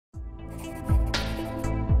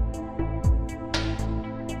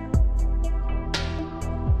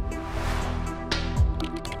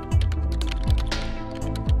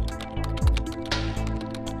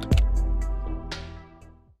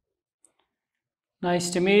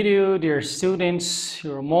Nice to meet you, dear students.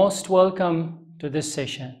 You're most welcome to this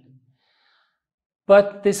session.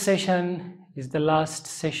 But this session is the last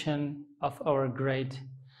session of our grade.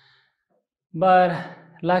 But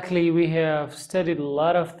luckily we have studied a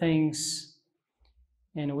lot of things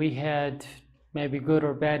and we had maybe good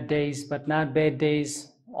or bad days, but not bad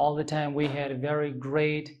days. All the time we had very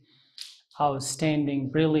great,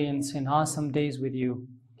 outstanding, brilliant and awesome days with you.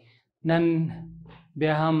 Nan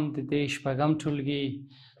بیا هم د دې شپږم ټولګي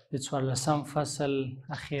د 14 فصل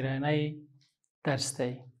اخیرنی درس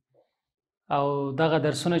دی او دغه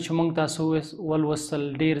درسونه چې موږ تاسو ولوستل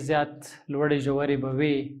ډیر زیات لوړې ژورې به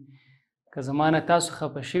وي که زمانه تاسو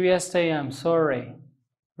خفه شوي یاستئ I'm sorry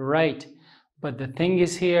right but the thing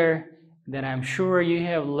is here that I'm sure you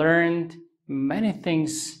have learned many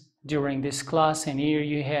things during this class and year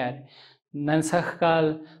you had نن سخت کال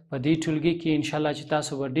په دې ټولګي کې ان شاء الله چې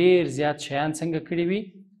تاسو به ډیر زیات شیان څنګه کړي وي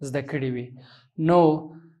زده کړي وي نو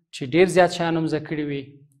چې ډیر زیات شیان هم زده کړي وي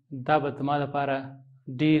دا به زما لپاره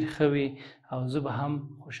ډیر ښه وي او زه به هم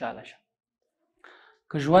خوشحاله شم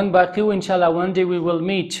که ژوند باقي وي ان شاء الله one day we will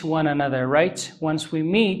meet one another right once we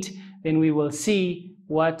meet then we will see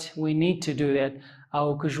what we need to do that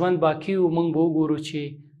او که ژوند باقي وي موږ به وګورو چې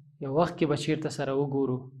یو وخت کې به چیرته سره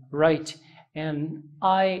وګورو right and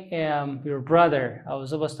I am your brother او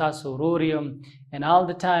زه به ستاسو ورور یم and all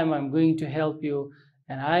the time I'm going to help you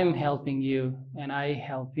and I'm helping you and I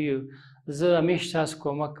help you زه همیشه تاسو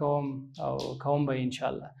کومک کوم او کوم به ان شاء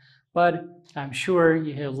الله but I'm sure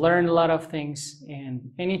you have learned a lot of things and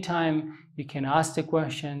anytime you can ask the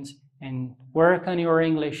questions and work on your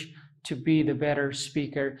English to be the better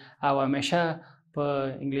speaker او همیشه په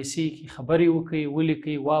انګلیسي کې خبرې وکړئ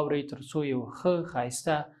ولیکئ واورئ تر څو یو ښه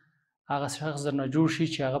ښایسته هغه شخص درنه جوړ شي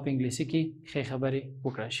چې هغه په انګلیسي کې ښې خبرې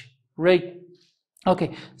وکړی شي right okay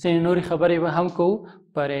ځینې نورې خبرې به هم کوو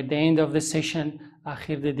but at the end of the session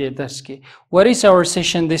اخر د دې درس کې what is our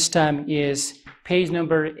session this time is page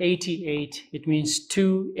number 88 it means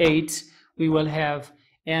 2-8 we will have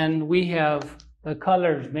and we have the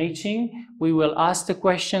colors matching we will ask the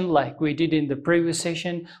question like we did in the previous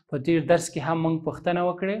session په دې درس کې هم موږ پوښتنه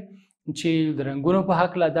وکړې چې د رنګونو په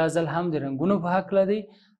هکله دا ځل هم د رنګونو په هکله دی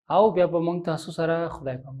او بیا به موږ تاسو سره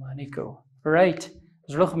خدای پاماني کوو right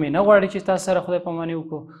زړه خو مې نه غواړي چې تاسو سره خدای پاماني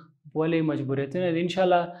وکړو ولې مجبوریتونه دي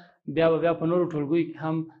انشاءالله بیا په نورو ټولګیو کې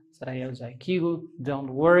هم سره یو ځای کیږو don't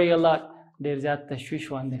worry a lot ډېر زیات تشویش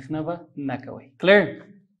او اندېښنه به نه کوئ clear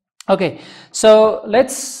okay so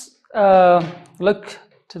let's look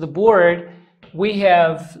to the board we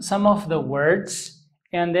have some of the words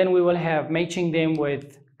and then we will have matching them with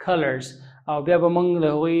colors او بیا به موږ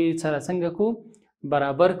له هغوی سره څنګه کوو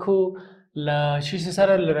برابر کو ل شیشه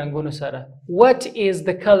سره ل رنگونو سره what is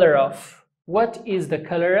the color of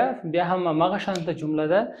بیا هم هغه شانته جمله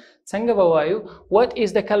ده څنګه به وایو what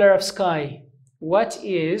is the color of sky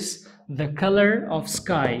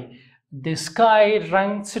the sky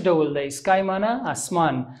رنګ څه ډول دی sky معنا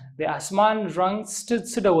اسمان د اسمان رنګ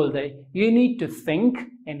څه ډول دی you need to think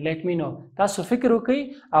and let me know تاسو فکر وکړئ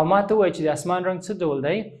او ما ته وایئ چې د اسمان رنګ څه ډول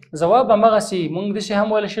دی ځواب همغسې موږ داسې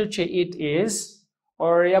هم ویلی شو چې it is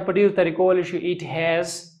or یا په ډېرو طریقو ویلی شو it has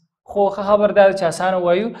خو ښه خبر دا ده چې اسانه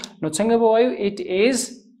وایو نو څنګه به وایو it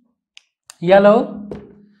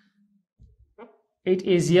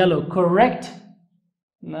is yellow correct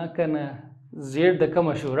نه کنه زیر د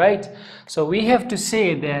کمه شو right so we have to say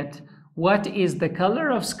that what is the color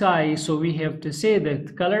of sky so we have to say that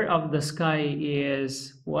the color of the sky is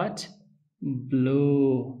what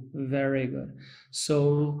blue very good so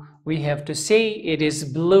we have to say it is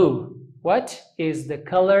blue what is the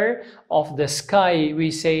color of the sky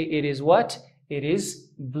we say it is what it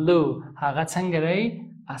is blue هغه څنګه دی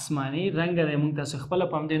اسماني رنګ دی موږ تاسو خپل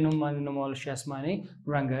په همدې نوم باندې نومول شي اسماني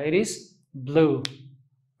رنګ it is blue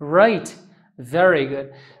right very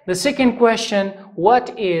good the second question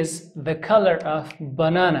what is the color of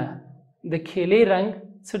banana د کیلې رنګ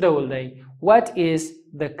څه ډول دی what is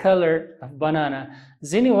the color of banana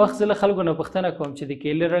ځینې وخت زه له خلکو نه پوښتنه کوم چې د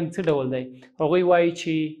کیلې رنګ څه ډول دی هغوی وایي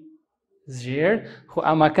چې زیړ خو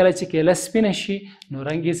اما کله چې کیله سپینه شي نو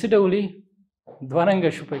رنګ یې څه ډول وي دوه رنګه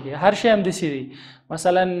شو پکې هر شی هم داسې دی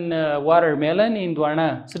مثلا واټر میلن هندواڼه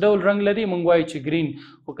څه ډول رنګ لري موږ وایو چې ګرین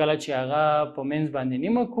خو کله چې هغه په منځ باندې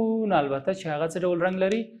نیمه کړو نو البته چې هغه څه ډول رنګ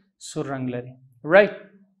لري سور رنګ لري right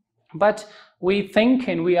but we think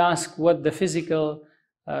and we ask what the physical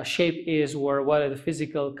shape is or what the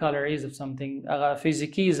physical color is of something هغه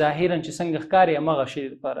فزیکي ظاهرا چې څنګه ښکاري همغه شی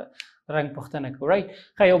لپاره رنګ پوښتنه کوو right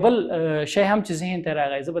ښه یو بل شی هم چې ذهن ته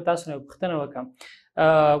راغی زه به تاسو نه پوښتنه وکړم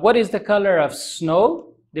what is the color of snow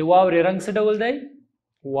د واورې رنګ څه ډول دی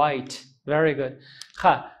white very good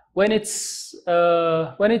ښه when it's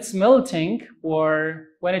melting or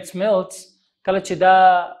when it melts کله چې دا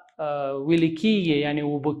ویلې کیږي یعنی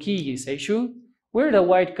اوبه کیږي صحیح شو where the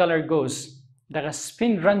white color goes دغه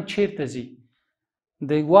سپین رنګ چیرته ځي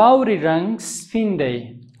د واورې رنګ سپین دی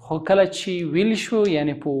خو کله چې ویل شو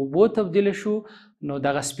یعنی په اوبو تبدیل شو نو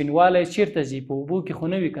دغه سپینوالی چیرته ځي په اوبو کې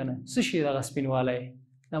خو نه وي که نه څه شي دغه سپینوالی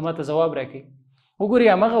دا ماته ځواب راکړئ وګورئ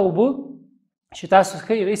همغه اوبو چې تاسو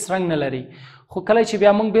ښکئ هیڅ رنګ نه لري خو کله چې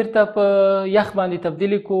بیا موږ بیرته په یخ باندې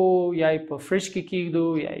تبدیلي کوو یا یې په فریج کې کیږدو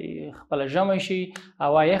یا یې خپله ژمی شي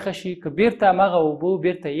هوا یخه شي که بیرته همغه اوبو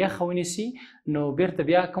بیرته یخه ونیسي نو بیرته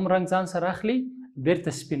بیا کوم رنګ ځان سره اخلي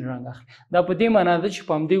بیرته سپین رنګ اخلي دا په دې معنا ده چې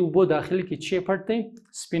په همدې اوبو داخل کې چې پټ دی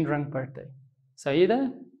سپین رنګ پټ دی صحیح ده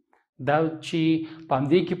دا چې په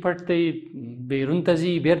همدې کې پټ دی بیرون ته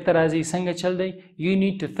ځي بیرته راځي څنګه چل دی you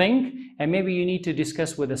need to think and maybe you need to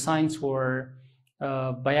discuss with the science or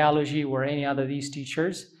biology or any other these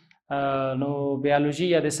teachers نو بیولوژي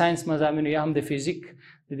یا د ساينس مضامینو یا هم د فزیک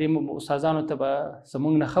د دې استادانو ته به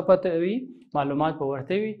زموږ نه ښه پته وي معلومات به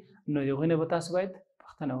ورته وي نو د هغوی نه به تاسو باید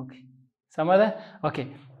پوښتنه وکړئ سمه ده okay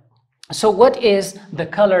so what is the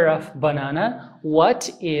color of banana what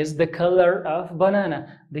is the color of banana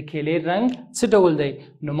د کیلې رنګ څه ډول دی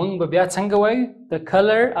نو موږ به بیا څنګه وایو the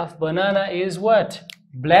color of banana is what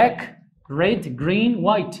black red green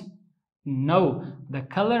white no the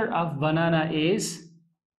color of banana is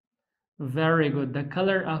very good the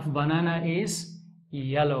color of banana is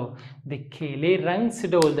yellow د کیلې رنګ څه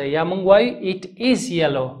ډول دی یا موږ وایو it is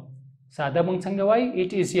yellow ساده موږ څنګه وایو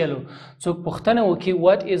it is yellow څوک پوښتنه وکړي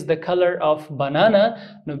what is the color of banana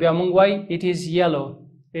نو بیا موږ وایو it is yellow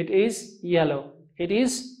it is yellow it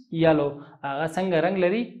is yellow هغه څنګه رنګ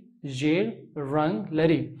لري ژیړ رنګ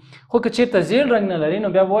لري خو که چېرته ژیړ رنګ نه لري نو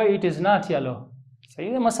بیا به وایو it is not yellow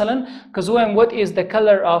صحیح ده مثلا که زه وایم what is the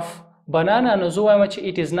color of banana نو زه وایم چې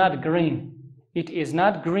it is not green it is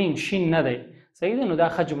not green شین نه دی صحیح ده نو دا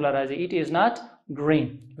ښه جمله راځي it is not green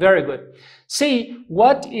very good see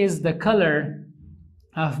what is the color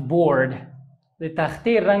of board د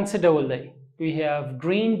تختې رنګ څه ډول دی we have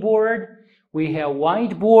green board we have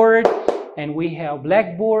white board and we have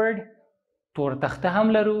black board تور تخته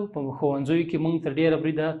هم لرو په ښوونځیو کې موږ تر ډېره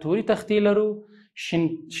بریده تورې تختې لرو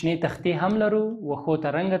شنې تختې هم لرو وښو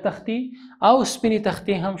ته رنګه تختې او سپینې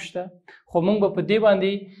تختې هم شته خو موږ به په دې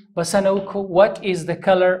باندې بسنه وکړو what is the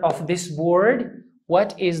color of this board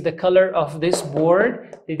what is the color of this board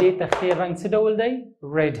د دې تختې رنګ څه ډول دی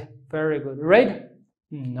red very good red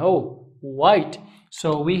no white so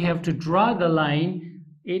we have to draw the line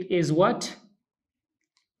it is what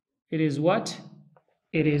it is what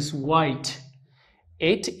it is white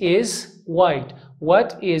it is white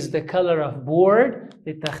what is the color of board د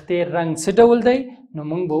تختې رنګ څه ډول دی نو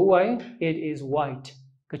موږ به ووایو it is white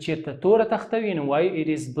که چېرته توره تخته وي نو وایو it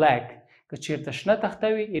is black که چېرته شنه تخته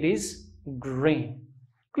وي it is green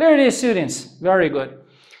clear dear students very good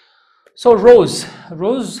so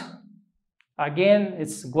rose again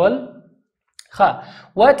it's ګل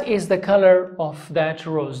what is the color of that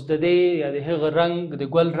rose د دې یا د هغه رنګ د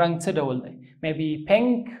ګل رنګ څه ډول دی maybe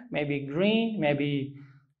pink maybe green maybe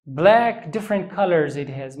black different colors it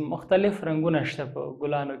has مختلف رنگونه شته په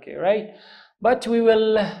ګلانو کې right but we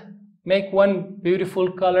will make one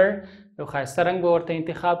beautiful color یو ښایسته رنګ به ورته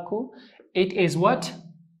انتخاب کو it is what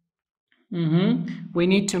we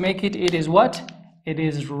need to make it it is what it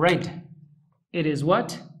is red it is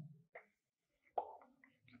what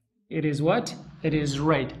it is what it is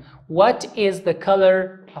red what is the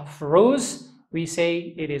color of rose we say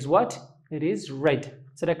it is what it is red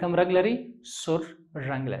څه رقم رنګ لري سور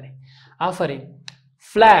رنګ لري آفرین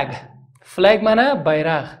flag معنا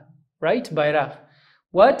بیرغ right بیرغ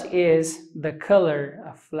what is the color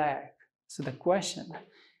of flag so the question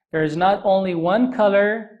there is not only one color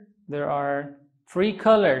there are 3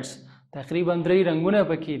 colors تقریبا 3 رنگونه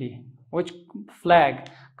پکې دي which flag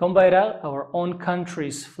کوم بیرغ our own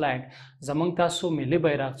country's flag زمونږ تاسو ملي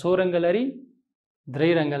بیرغ څو رنګ لري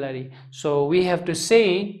 3 رنګ لري so we have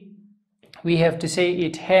to say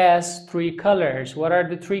it has 3 colors what are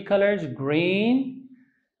the 3 colors green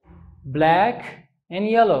black and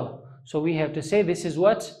yellow so we have to say this is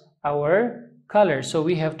what our color so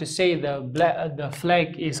we have to say the flag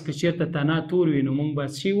is کچېرته تنا تور وي نو موږ به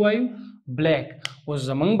څه وایو black اوس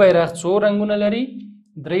زمونږ بیرغ څو رنګونه لري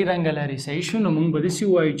 3 رنګ لري صحیح شو نو موږ به داسې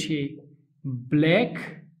وایو چې black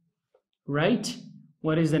right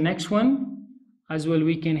what is the next one as well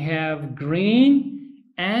we can have green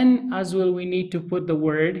and as well we need to put the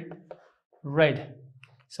word red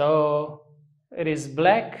so it is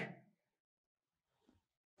black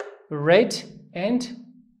red and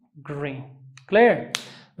green clear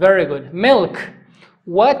very good milk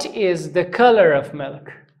What is the color of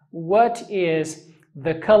milk? What is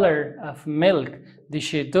the color of milk? د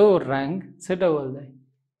شیدو رنګ څه ډول دی؟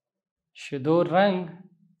 شیدو رنګ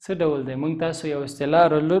څه ډول دی؟ موږ تاسو یو اصطلاح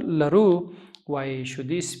لرو وایي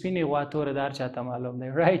شیدې سپینې غوا توره دار چاته معلوم دی.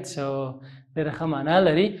 رایټ، سو ډېره ښه معنا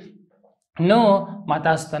لري. نو ما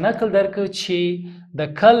تاسو ته نقل درکړ چې the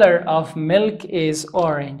color of milk is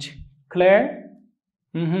orange. Clear?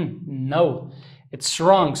 No, it's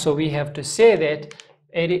wrong. So we have to say that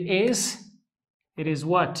it is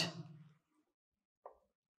what?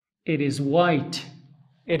 It is white.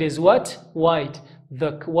 It is what? White.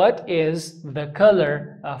 What is the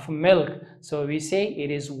color of milk? So we say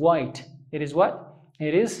it is white. It is what?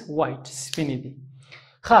 It is white. سپینې دي.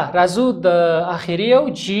 راځو د اخري یو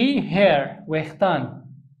جی hair ویښتان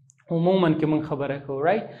عموما کې موږ خبره کوو.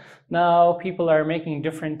 right now people are making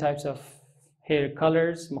different types of hair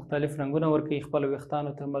colors. مختلف رنګونه ورکوي خپل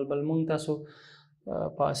ویښتانو ته. بل موږ تاسو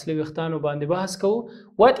په اصلي ویښتانو باندې بحث کوو.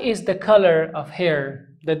 what is the color of hair؟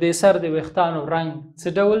 د دې سر د ویښتانو رنګ څه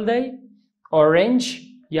ډول دی؟ orange,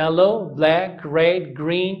 yellow, black, red,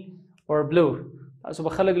 green or blue. تاسو به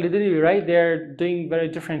خلک لیدلي وي. right they're doing very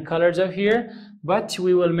different colors of hair, but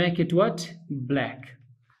we will make it what? black.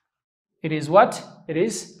 It is what? It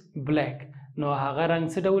is black. نو هغه رنګ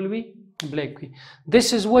څه ډول وي؟ black وي.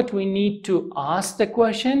 This is what we need to ask the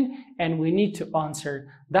question and we need to answer.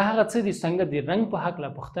 دا هغه څه دي څنګه د رنګ په هکله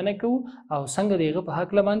پوښتنه کوو او څنګه د هغه په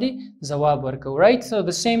هکله باندې ځواب ورکوو. right so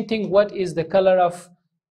the same thing, what is the color of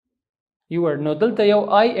your؟ نو دلته یو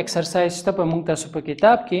آی ایکسرسایز شته په موږ تاسو په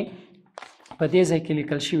کتاب کې په دې ځای کې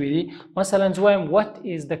لیکل شوي دي. مثلا زه وایم what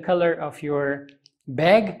is the color of your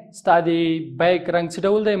bag؟ ستا د بیگ رنګ څه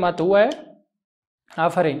ډول دی؟ ما ته ووایه.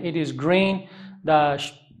 آفرین. it is green. دا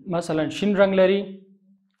مثلا شین رنګ لري.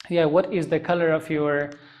 yeah what is the color of your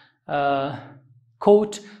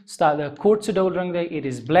coat؟ ستا د کوټ څه ډول رنګ دی؟ it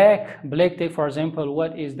is black. black دی. for example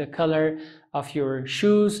what is the color of your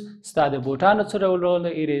shoes؟ ستا د بوټانو څه ډول رنګ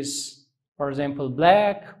دی؟ it is for example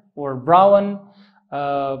black or brown.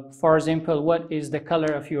 For example what is the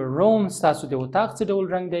color of your room؟ ستاسو د اطاق څه ډول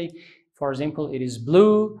رنګ دی؟ for example it is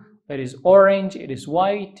blue, it is orange, it is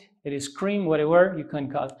white, it is cream, whatever you can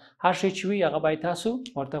call. هر شی چې وي هغه باید تاسو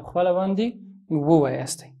ورته په خپله باندې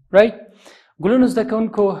ووایاستئ. right ګلونو زده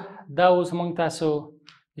کوونکو دا اوس موږ تاسو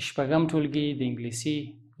د شپږم ټولګي د انګلیسي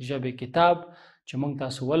ژبې کتاب چې موږ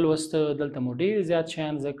تاسو ولوسته. دلته مو ډېر زیات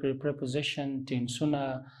شیان زده کړي. preposition، ټینسونه،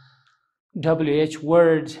 WH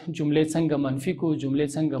word، جملې څنګه منفي کو، جملې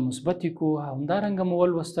څنګه مثبتې کو. همدارنګه مو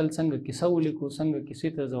ولوستل څنګه کیسه ولیکو، څنګه کیسې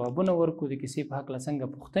ته ځوابونه ورکو، د کیسې په هکله څنګه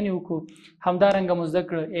پوښتنې وکړو. همدارنګه مو زده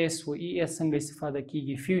کړه اس و ای اس څنګه استفاده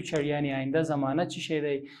کیږي. فیوچر یعنی آینده زمانه څه شی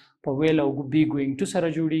دی؟ په ویل او بی ګوینګ ټو سره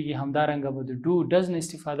جوړیږي. همدارنګه مو د ډو ډز نه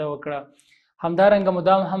استفاده وکړه. همدارنګه مو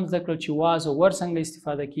دا هم زده کړه چې واز او ور څنګه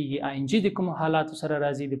استفاده کیږي. آی ان جي د کومو حالاتو سره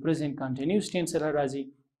راځي؟ د پرزنټ کنټینیوس ټینس سره راځي.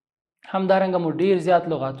 همدارنګه مو ډیر زیات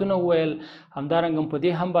لغاتونه وویل. همدارنګه په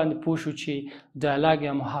دې هم باندې پوه شو چې ډایلاګ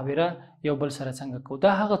یا محاوره یو بل سره څنګه کوو.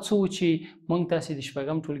 دا هغه څه و چې موږ تاسې د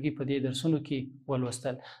شپږم ټولګي په دې درسونو کې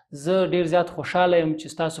ولوستل. زه ډیر زیات خوشحاله یم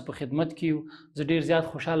چې تاسو په خدمت کې یو. زه ډیر زیات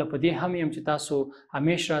خوشحاله په دې هم یم چې تاسو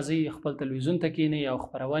همیش راځئ خپل تلویزیون ته کښېنئ او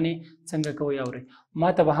خپرونې څنګه کوئ اورئ. ما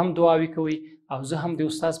ته به هم دعاوې کوئ او زه هم د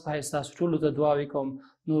استاد په حیث تاسو ټولو ته دعاوې کوم.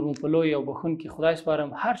 نور مو په لوی او بخښونکي خدای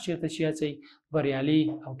سپارم. هر چېرته چې یاڅئ بریالي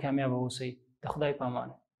او کامیابه اوسئ. د خدای په امان.